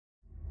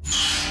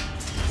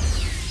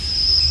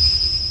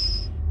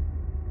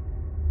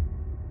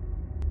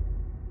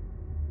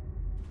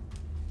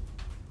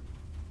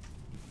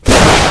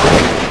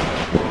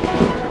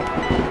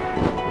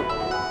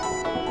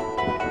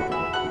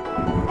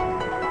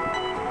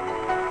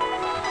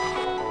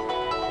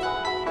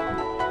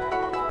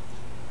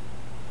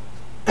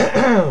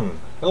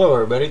Hello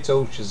everybody, it's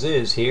old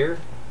SHAZIZZ here.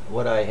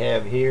 What I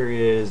have here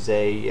is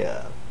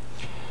a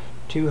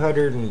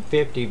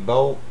 250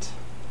 volt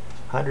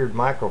 100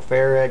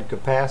 microfarad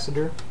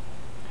capacitor,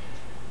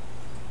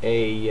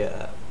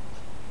 a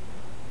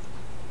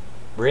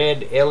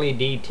red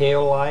LED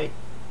tail light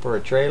for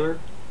a trailer,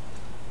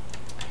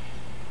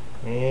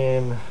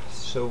 and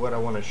so what I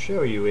want to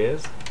show you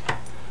is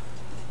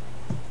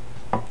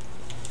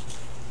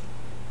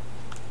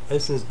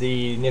this is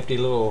the nifty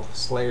little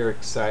Slayer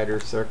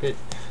exciter circuit.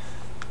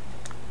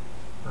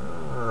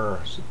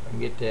 See if I can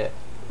get that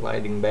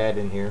lighting bad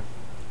in here,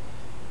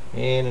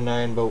 and a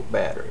 9-volt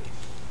battery.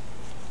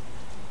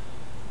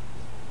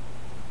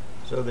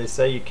 So they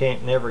say you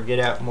can't never get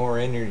out more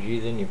energy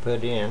than you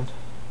put in.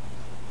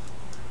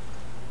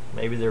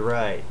 Maybe they're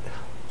right.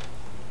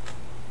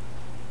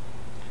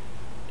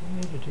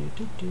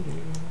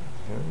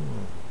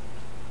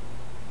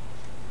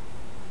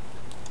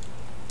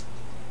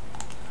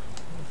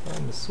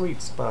 Find the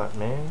sweet spot,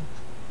 man.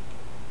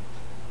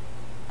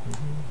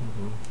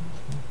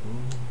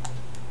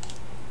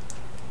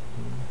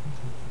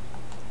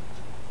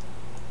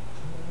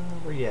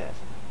 Where you at?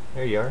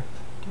 There you are.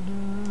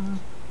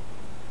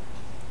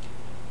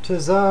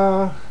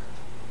 Ta-za!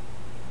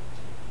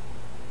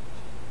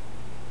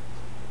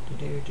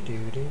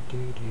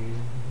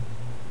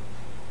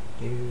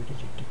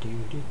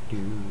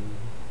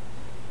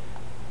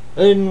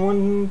 And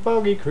one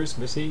foggy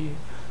Christmas Eve,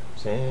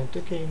 Santa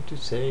came to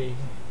say,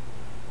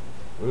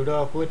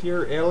 Rudolph, with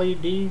your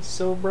LEDs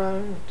so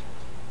bright,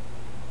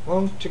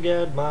 won't you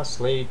guide my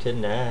sleigh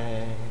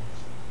tonight?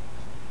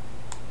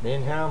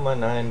 Then how my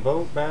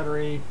 9-volt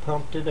battery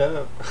pumped it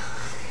up.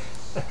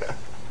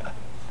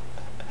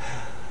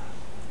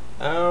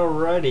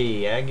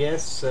 Alrighty, I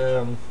guess,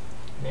 yeah,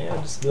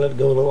 just let it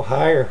go a little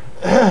higher.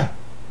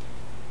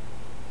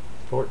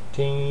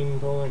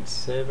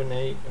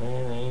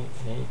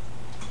 14.7898.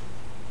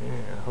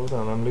 Yeah, hold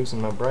on, I'm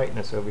losing my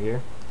brightness over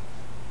here.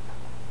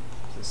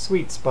 There's a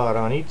sweet spot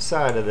on each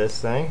side of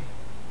this thing.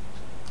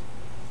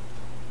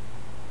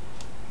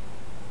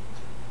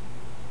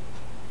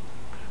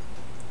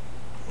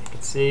 You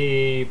can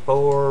see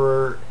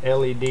 4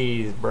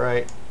 LEDs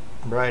bright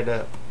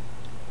up.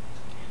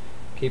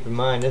 Keep in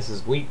mind, this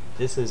is weak.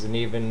 This isn't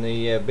even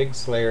the big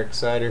Slayer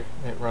exciter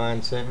that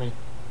Ryan sent me.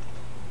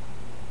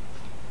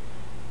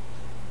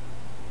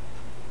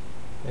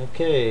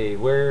 Okay,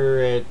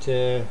 we're at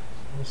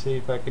let's see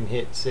if I can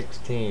hit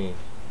 16.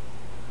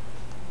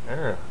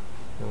 I'm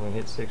gonna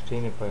hit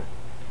 16 if I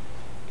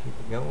keep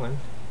it going.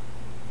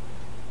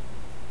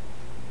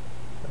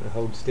 Gotta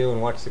hold still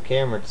and watch the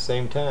camera at the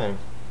same time.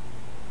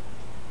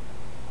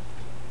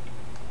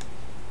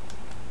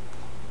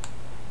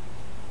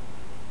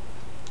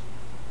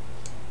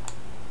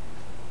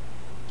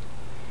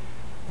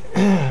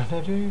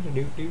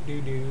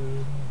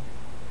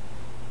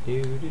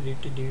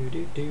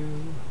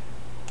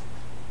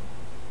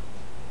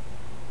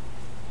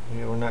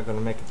 Yeah, we're not going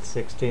to make it to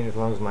 16 as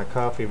long as my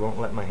coffee won't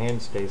let my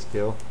hand stay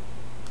still.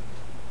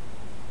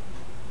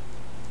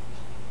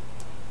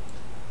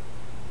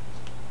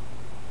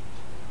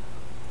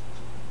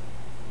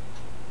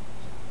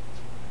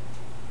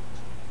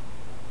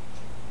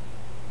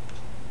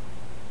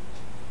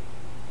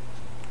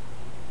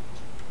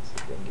 See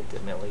if I can get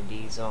them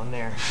LEDs on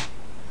there.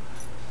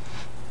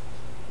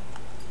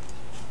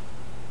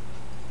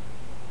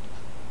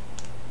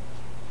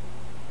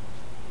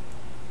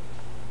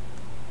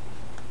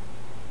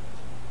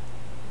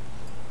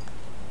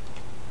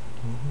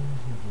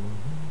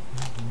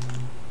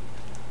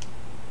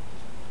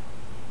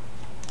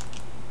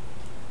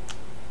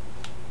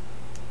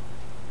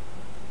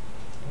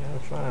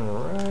 Find the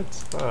right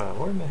spot.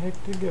 Where in the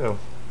heck did it go?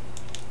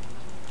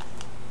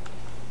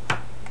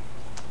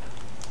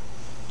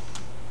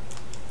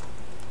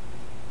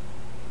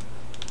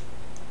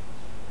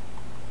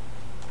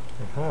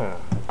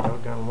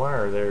 Doggone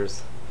wire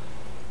there's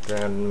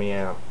drowning me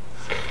out.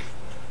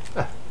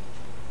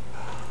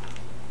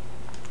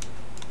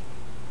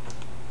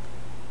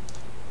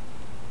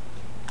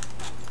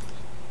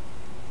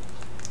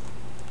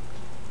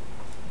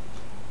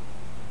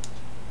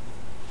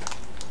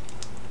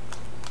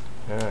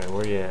 Alright,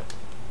 where you at?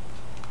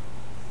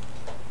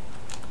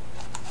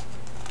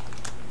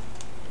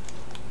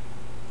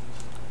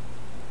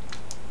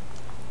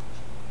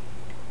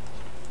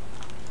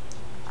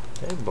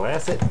 Okay,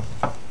 blast it.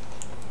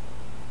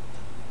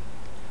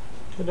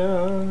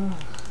 Ta-da!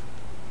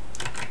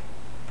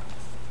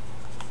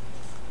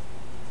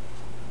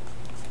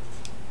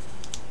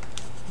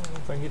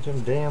 If I can get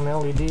them damn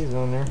LEDs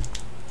on there.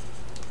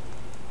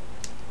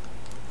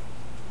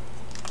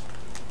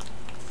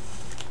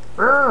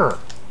 Urgh!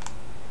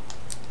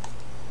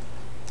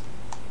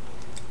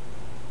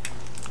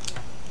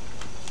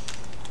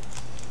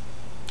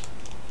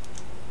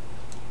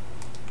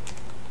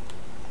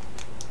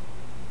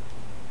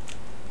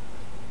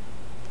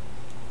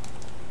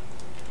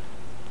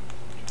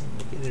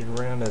 Get it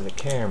around to the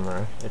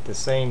camera at the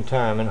same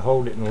time and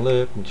hold it and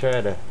look and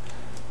try to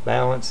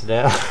balance it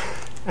out.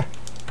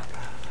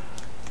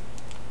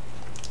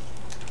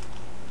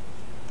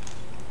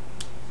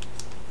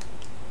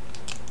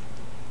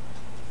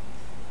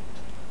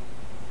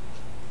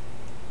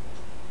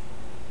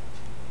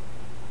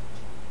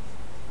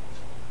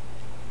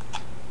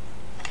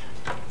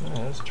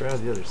 let's try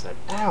the other side.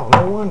 Ow,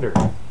 no wonder.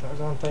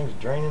 Doggone thing's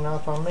draining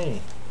off on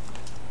me.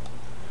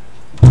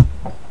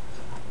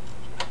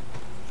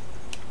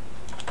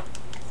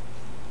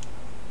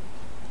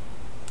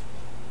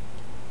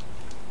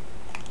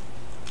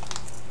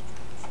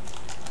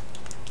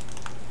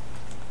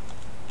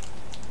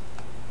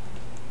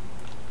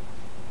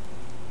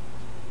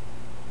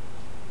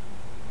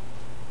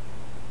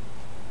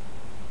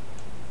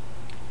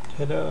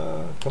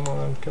 Ta-da!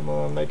 Come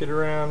on, make it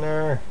around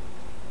there.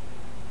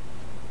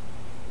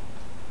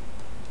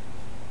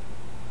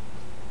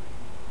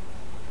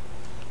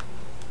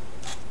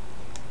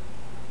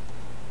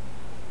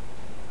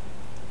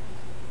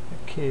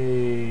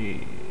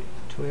 Okay,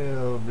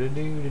 12,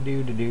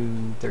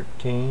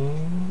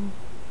 13.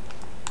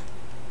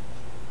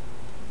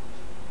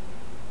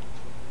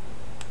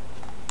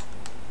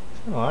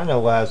 Oh, I know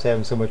why I was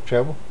having so much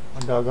trouble. My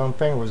doggone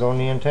finger was on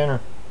the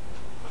antenna.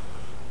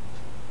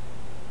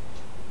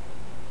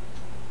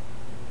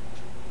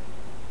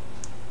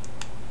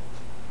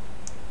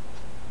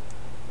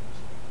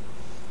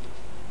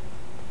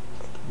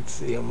 Let's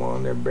see, I'm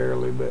on there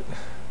barely, but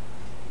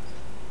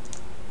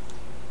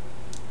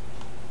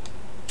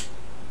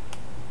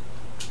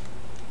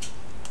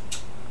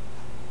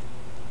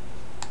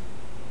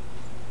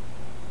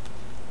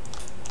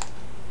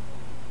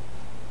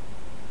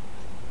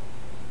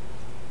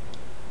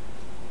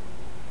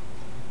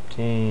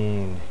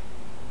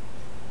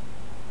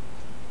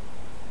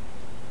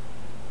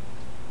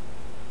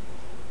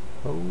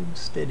hold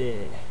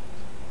steady.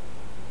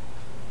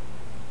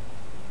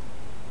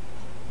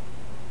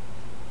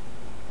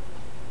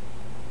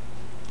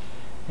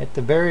 At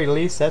the very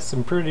least, that's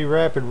some pretty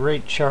rapid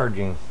rate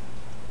charging.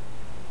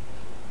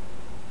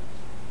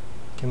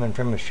 Coming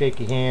from a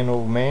shaky hand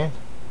old man.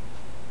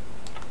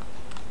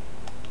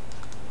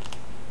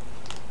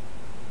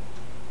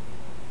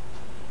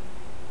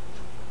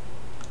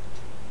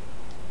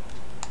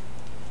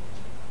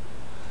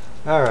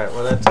 Alright,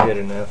 well that's good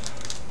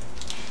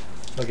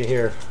enough. Look at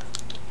here.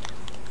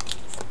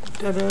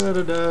 Da da da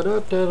da da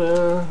da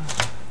da.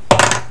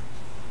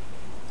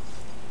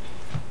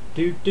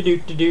 Do do do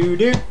do do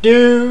do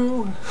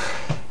do.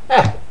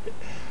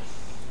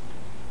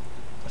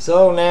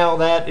 So now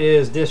that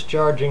is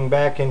discharging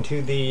back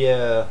into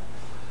the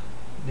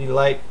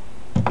light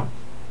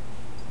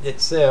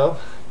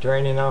itself,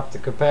 draining off the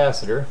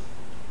capacitor.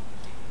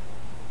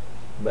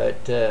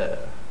 But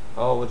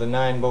all with a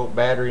 9-volt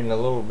battery and a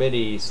little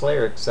bitty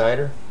Slayer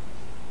exciter.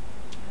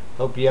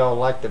 Hope you all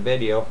liked the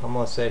video. I'm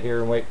gonna sit here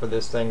and wait for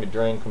this thing to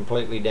drain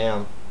completely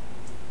down.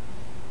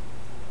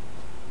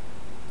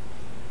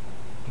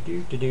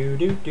 Do do do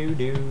do do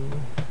do.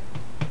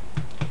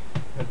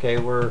 Okay,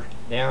 we're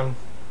down.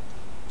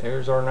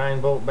 There's our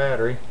 9-volt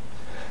battery.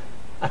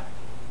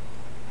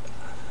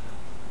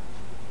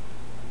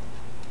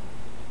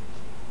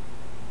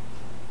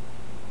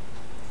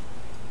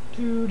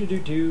 Do do do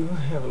do.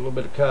 Have a little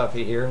bit of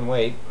coffee here and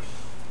wait.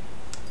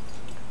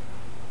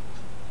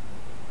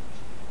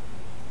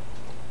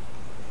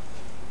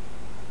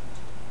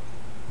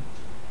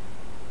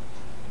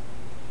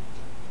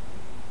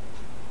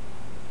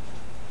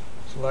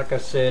 Like I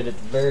said, at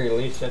the very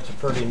least, that's a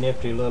pretty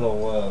nifty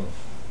little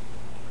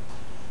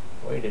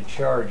way to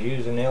charge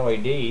using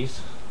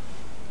LEDs.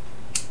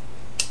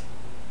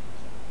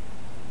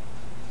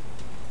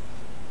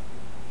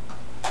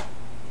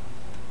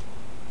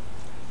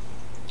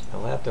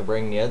 I'll have to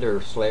bring the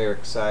other Slayer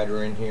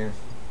exciter in here.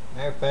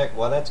 Matter of fact,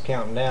 while that's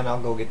counting down, I'll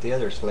go get the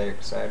other Slayer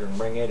exciter and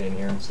bring it in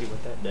here and see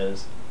what that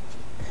does.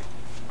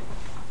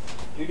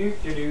 Do do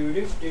do do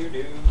do do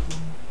do.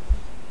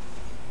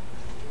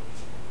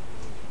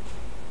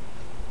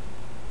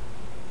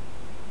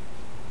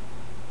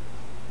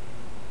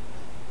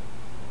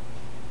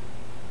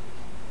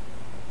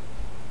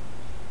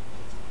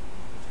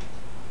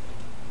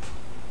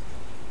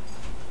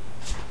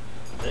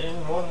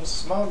 One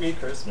smoggy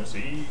Christmas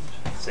Eve,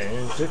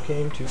 Santa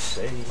came to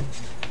say,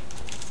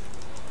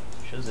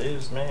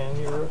 SHAZIZZ, man,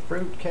 you're a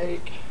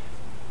fruitcake,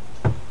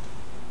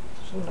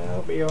 so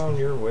now be on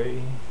your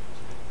way.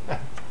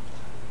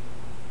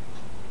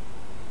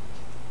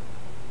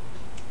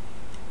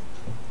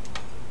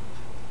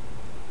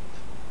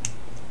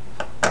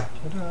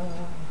 Ta-da!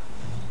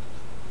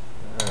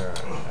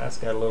 Alright, that's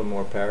got a little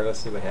more power. Let's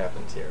see what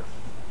happens here.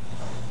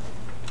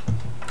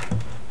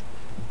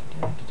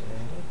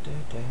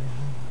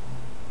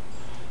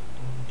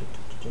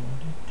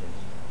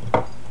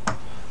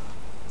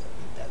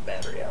 That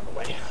battery out of the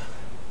way.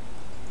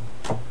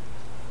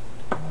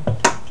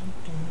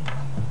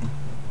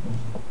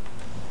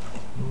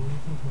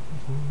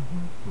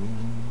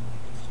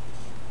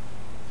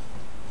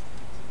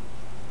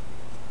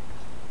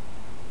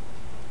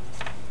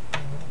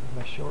 Am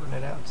I shorting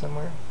it out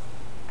somewhere?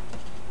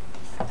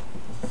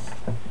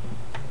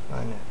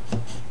 Find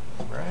that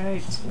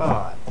right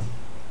spot.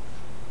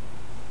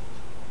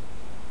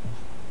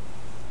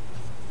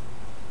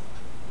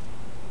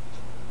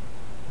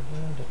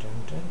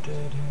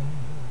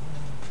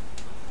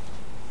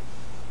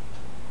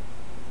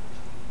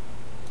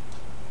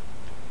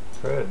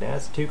 Good,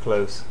 that's too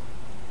close.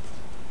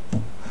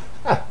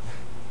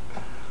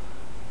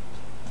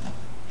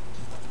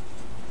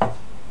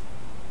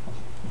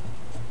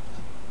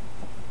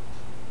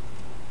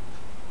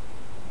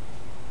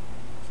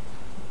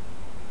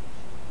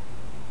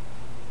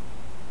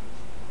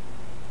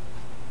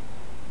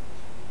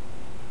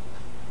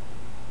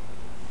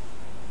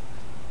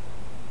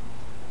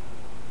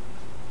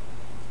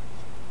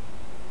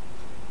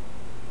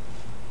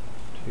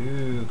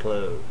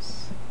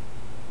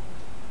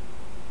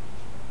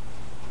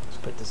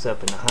 this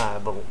up in the high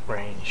volt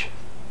range.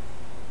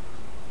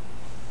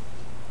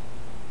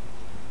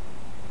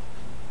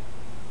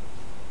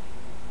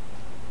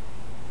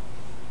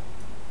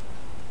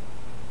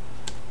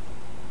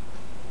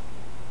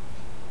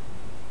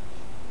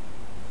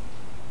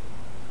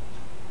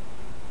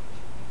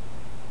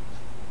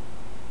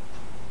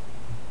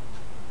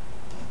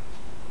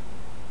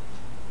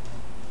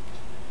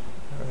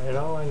 Alright,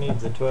 all I need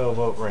is a 12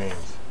 volt range.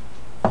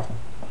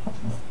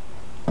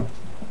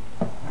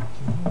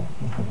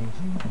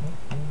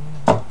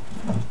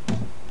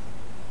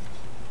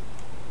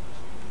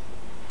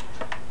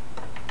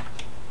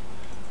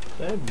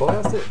 Dad,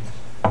 blast it.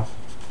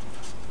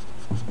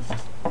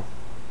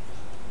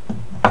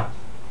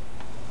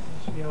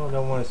 Y'all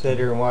don't want to sit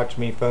here and watch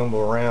me fumble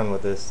around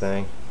with this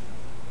thing.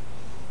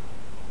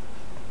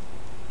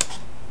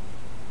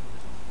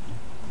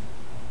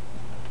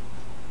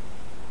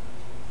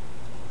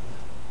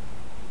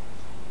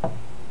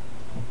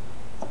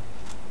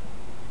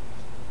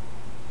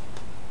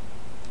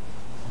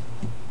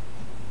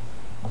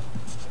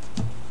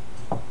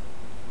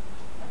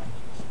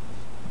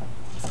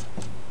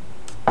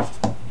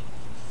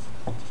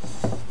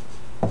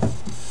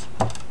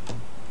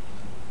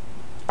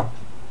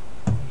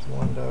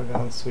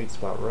 Doggone sweet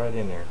spot right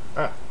in there.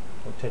 Ah,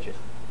 don't touch it.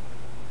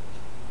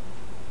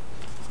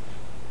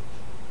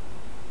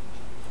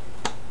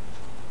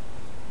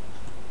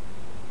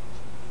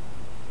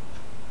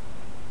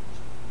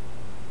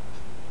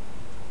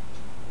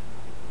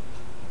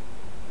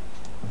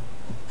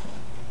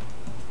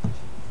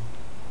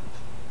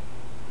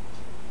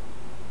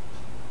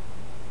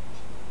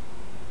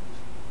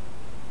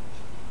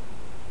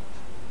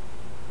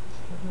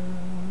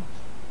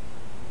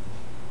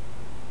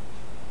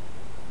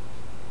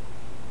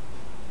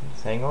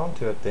 Hang on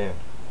to it then.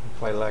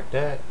 Play like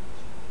that.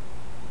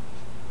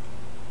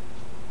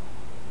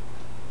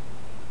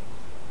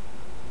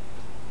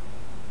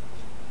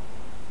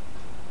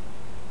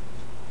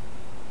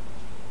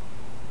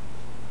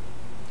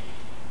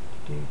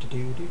 Do do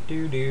do do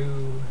do do.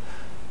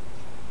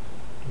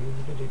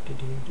 Do do do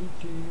do do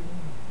do.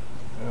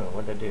 Oh,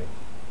 what did I do?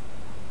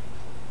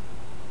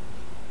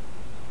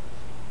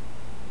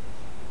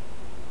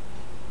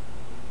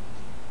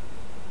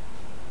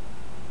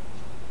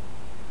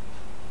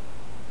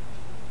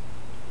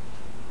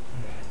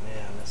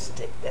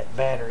 Take that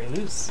battery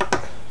loose.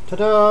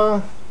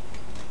 Ta-da!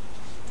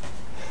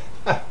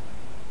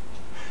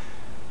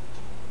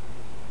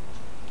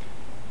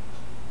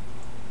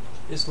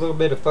 Just a little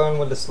bit of fun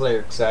with the Slayer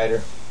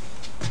exciter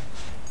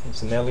and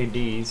some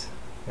LEDs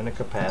and a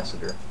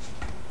capacitor.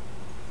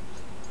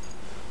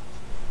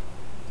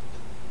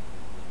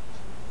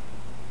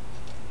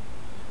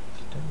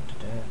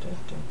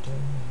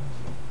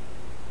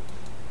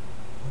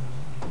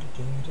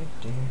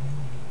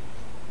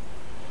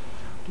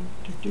 Do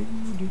do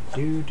do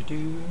do do do do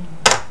do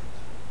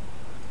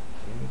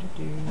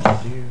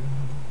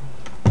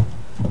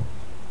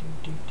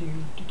do do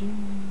do do.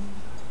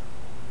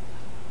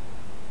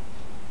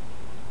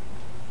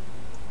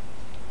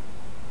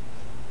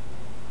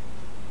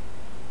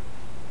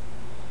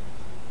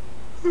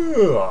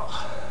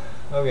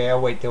 Okay,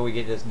 I'll wait till we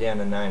get this down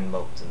to 9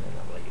 volts and then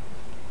I'll leave it.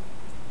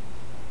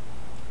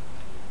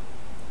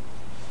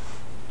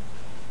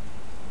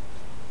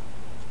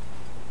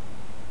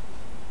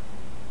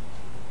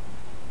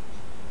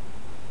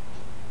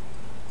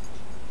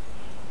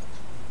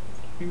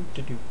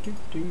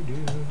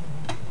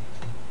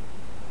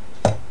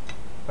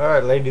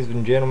 Alright, ladies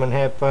and gentlemen,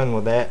 have fun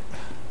with that.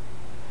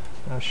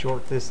 I'll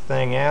short this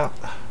thing out.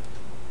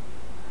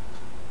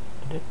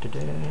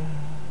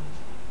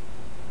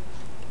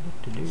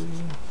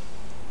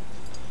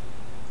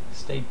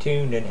 Stay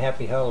tuned and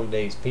happy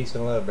holidays. Peace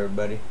and love,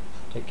 everybody.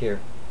 Take care.